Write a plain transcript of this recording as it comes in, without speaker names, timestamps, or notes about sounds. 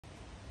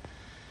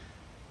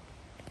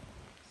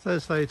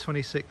Thursday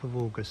 26th of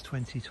August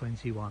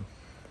 2021.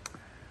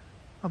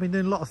 I've been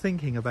doing a lot of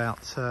thinking about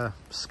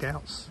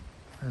scouts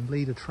and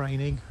leader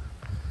training,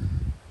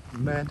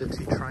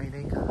 mandatory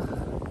training,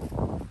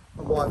 and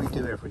why we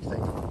do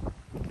everything.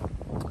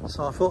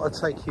 So I thought I'd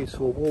take you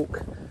to a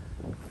walk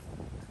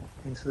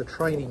into the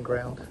training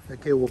ground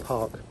at Gilwell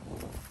Park,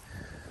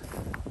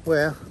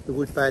 where the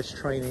wood badge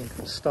training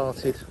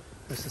started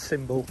as a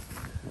symbol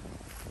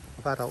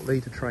of adult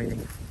leader training.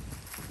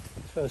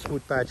 The first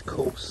wood badge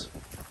course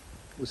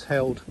was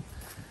held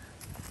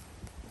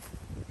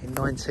in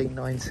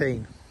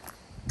 1919.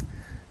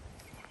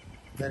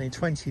 Then in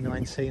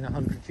 2019,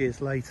 100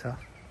 years later,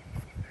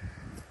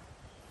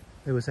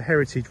 there was a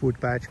heritage wood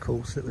badge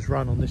course that was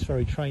run on this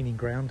very training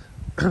ground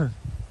to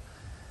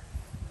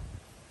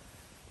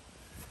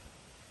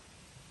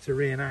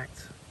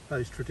reenact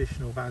those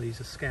traditional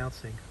values of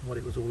scouting and what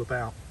it was all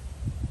about.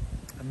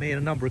 And me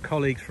and a number of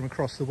colleagues from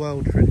across the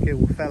world through the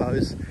Gilwell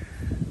Fellows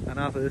and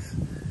others,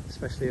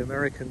 especially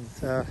American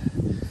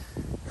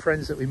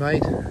friends that we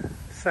made,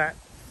 sat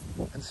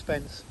and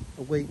spent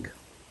a week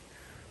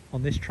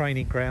on this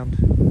training ground.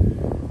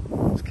 I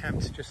was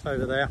camped just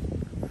over there.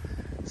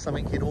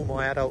 Something in all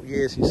my adult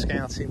years in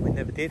scouting we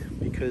never did,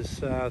 because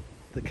the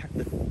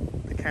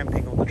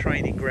camping on the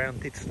training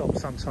ground did stop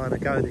some time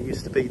ago. There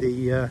used to be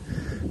the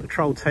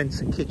patrol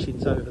tents and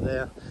kitchens over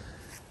there,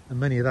 and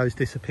many of those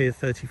disappeared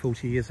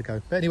 30-40 years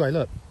ago. But anyway,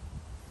 look,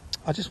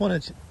 I just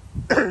wanted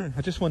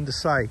to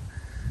say,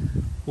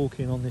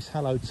 walking on this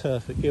hallowed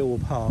turf at Gilwell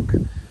Park,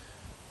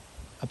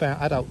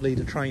 about adult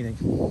leader training.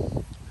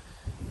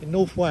 In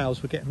North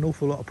Wales, we're getting an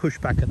awful lot of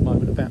pushback at the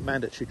moment about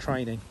mandatory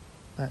training.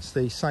 That's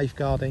the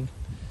safeguarding,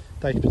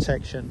 data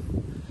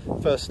protection,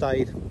 first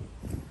aid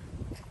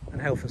and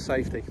health and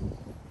safety.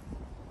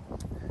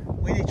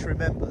 We need to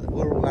remember that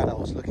we're all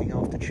adults looking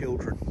after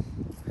children.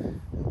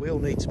 We all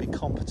need to be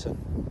competent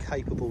and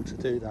capable to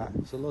do that.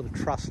 There's a lot of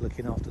trust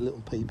looking after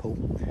little people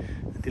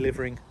and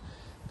delivering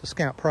the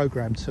Scout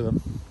programme to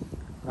them.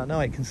 I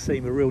know it can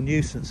seem a real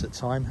nuisance at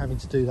times having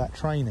to do that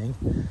training,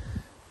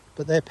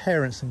 but their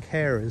parents and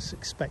carers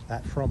expect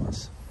that from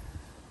us.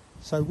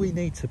 So we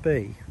need to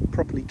be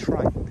properly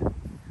trained,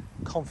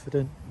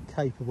 confident,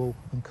 capable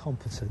and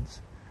competent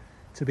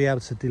to be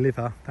able to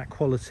deliver that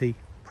quality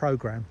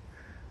programme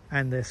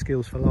and their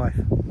skills for life.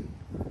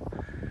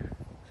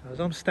 So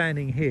as I'm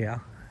standing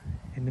here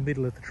in the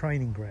middle of the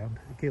training ground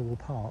at Gilwell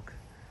Park,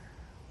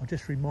 I'll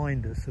just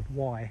remind us of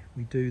why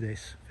we do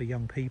this for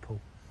young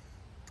people.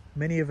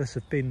 Many of us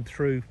have been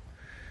through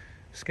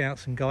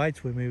Scouts and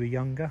Guides when we were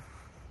younger,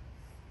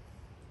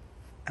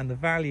 and the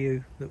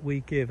value that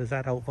we give as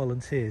adult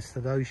volunteers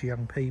to those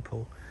young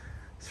people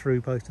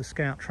through both the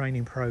Scout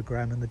training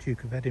programme and the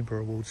Duke of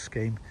Edinburgh Awards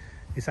scheme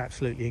is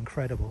absolutely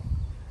incredible.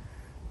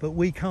 But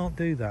we can't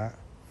do that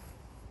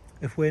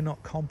if we're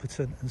not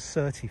competent and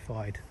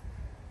certified.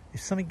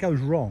 If something goes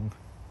wrong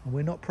and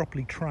we're not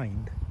properly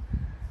trained,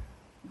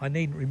 I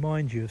needn't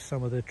remind you of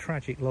some of the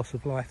tragic loss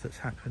of life that's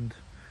happened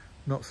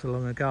not so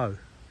long ago,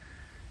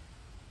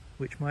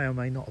 which may or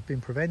may not have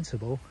been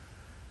preventable.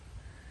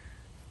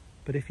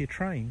 But if you're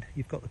trained,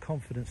 you've got the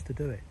confidence to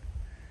do it.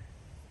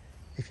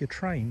 If you're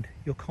trained,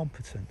 you're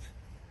competent.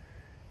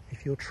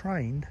 If you're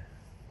trained,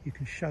 you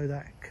can show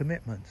that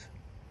commitment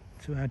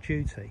to our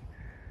duty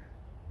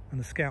and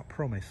the Scout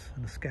promise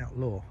and the Scout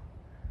law.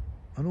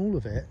 And all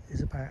of it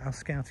is about our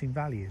scouting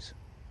values,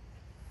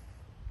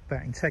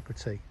 about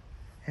integrity,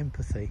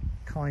 empathy,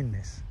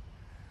 kindness.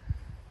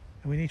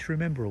 And we need to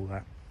remember all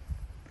that.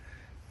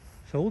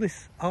 So all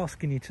this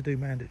asking you to do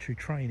mandatory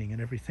training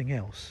and everything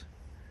else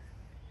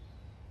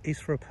is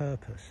for a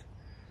purpose,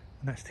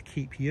 and that's to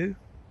keep you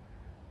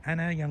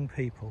and our young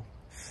people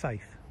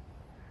safe,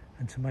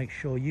 and to make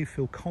sure you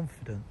feel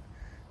confident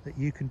that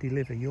you can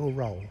deliver your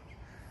role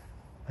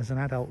as an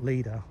adult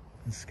leader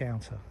and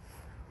scouter,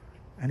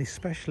 and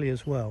especially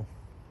as well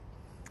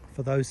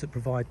for those that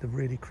provide the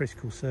really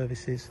critical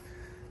services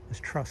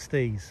as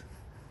trustees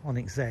on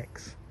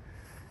execs,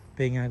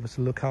 being able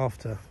to look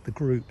after the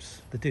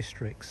groups, the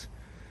districts,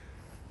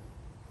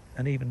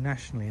 and even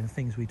nationally in the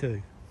things we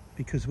do,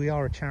 because we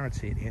are a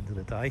charity at the end of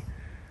the day,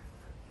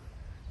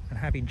 and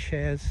having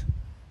chairs,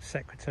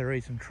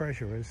 secretaries and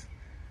treasurers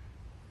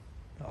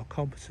that are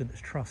competent as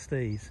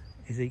trustees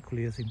is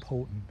equally as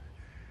important.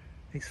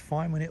 It's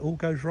fine when it all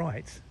goes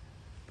right,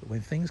 but when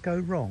things go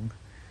wrong,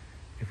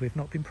 if we've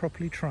not been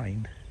properly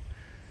trained,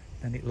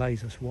 then it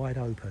lays us wide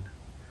open.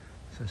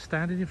 So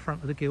standing in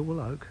front of the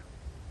Gilwell Oak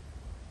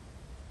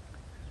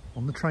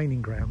on the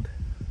training ground,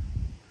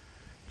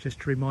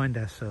 just to remind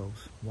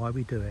ourselves why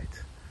we do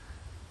it,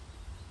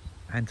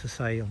 and to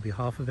say on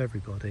behalf of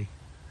everybody,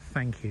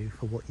 thank you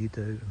for what you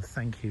do, and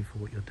thank you for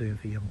what you're doing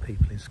for young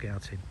people in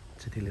scouting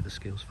to deliver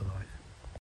skills for life.